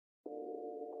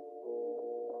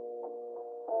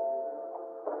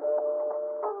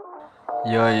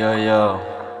Yo, yo, yo.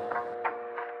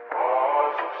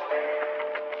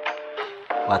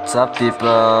 What's up,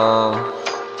 people?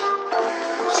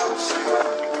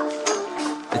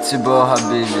 It's your boy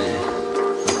Habibi.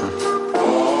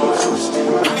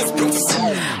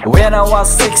 When I was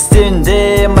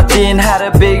 16, my teen had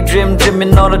a big dream,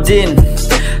 dreaming on a din.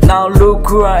 Now look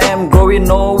who I am, growing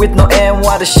old with no aim.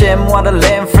 What a shame, what a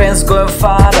lame, friends going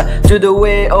farther to the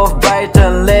way of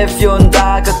Brighton. Left you on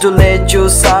dark to let you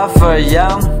suffer,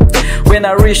 yeah. When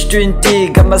I reach 20,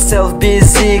 got myself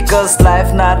busy, cause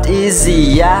life not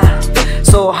easy, yeah.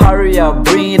 So hurry up,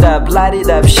 bring it up, light it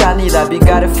up, shine it up, you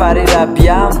gotta fight it up,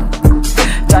 yeah.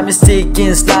 Time is ticking,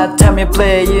 it's not time you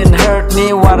playing, hurt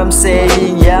me what I'm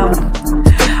saying, yeah.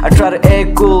 I try to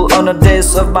act cool on the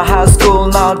days of my high school.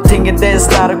 Now thinking that's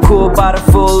not a cool, but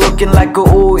a fool looking like a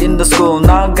ooh in the school.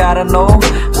 Now gotta know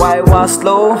why I was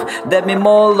slow, that me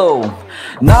more low.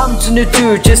 Now I'm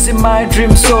 22, chasing my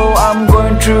dream, so I'm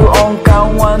going through on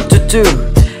count 1 to 2.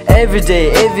 Every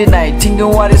day, every night, thinking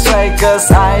what is right,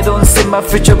 cause I don't see my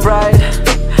future bright.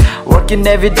 Working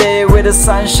every day with the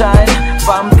sunshine,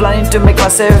 I'm planning to make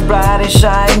myself bright and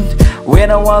shine.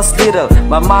 When I was little,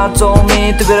 my mom told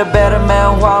me to be a better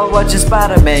man while watching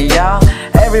Spider-Man, yeah.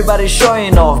 Everybody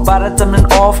showing off, but I'm turning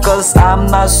off, cause I'm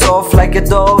not soft like a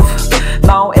dove.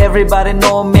 Now everybody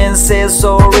know me and say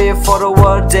sorry for the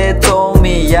word they told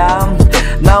me, yeah.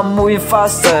 Now I'm moving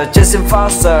faster, chasing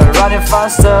faster, running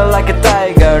faster like a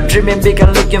tiger, dreaming big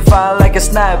and looking fine like a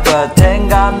sniper.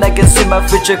 Thank God I can see my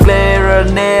future clearer,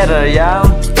 nearer, yeah.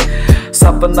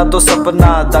 Sapna to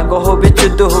sapna, dango hobi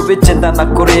chudu hobi chinta na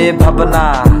kure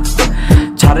bhabana.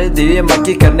 Chare diye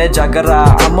maki karne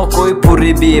jagara, amo koi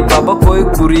puri bhi, baba koi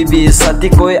puri bhi, sati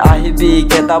koi ahi bhi,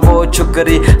 keta wo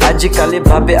chukri. Aji kali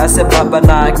bhabe ase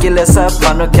bhabana, kile sab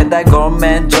manu keta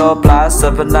government job plus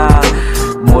sapna.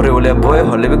 More ule boy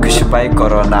hole bhi khushi pai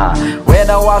corona.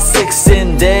 When I was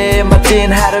 16, my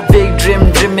teen had a big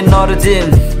dream, dreaming on a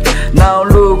din. Now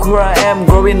look who I am,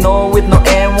 growing old with no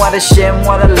aim. What a shame,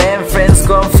 what a lame, friends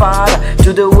gone far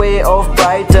to the way of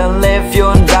Brighton. Left you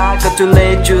on dark to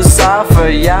let you suffer,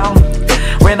 yeah.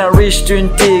 When I reach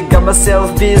 20, got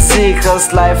myself busy,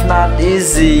 cause life not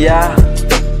easy, yeah.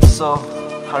 So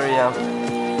hurry up,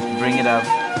 bring it up,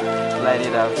 light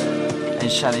it up,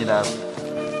 and shine it up.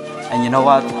 And you know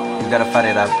what? You gotta fight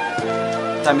it up.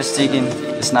 Time is ticking,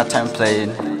 it's not time playing.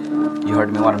 You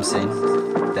heard me what I'm saying?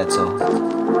 That's all.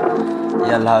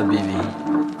 Yalla Habibi.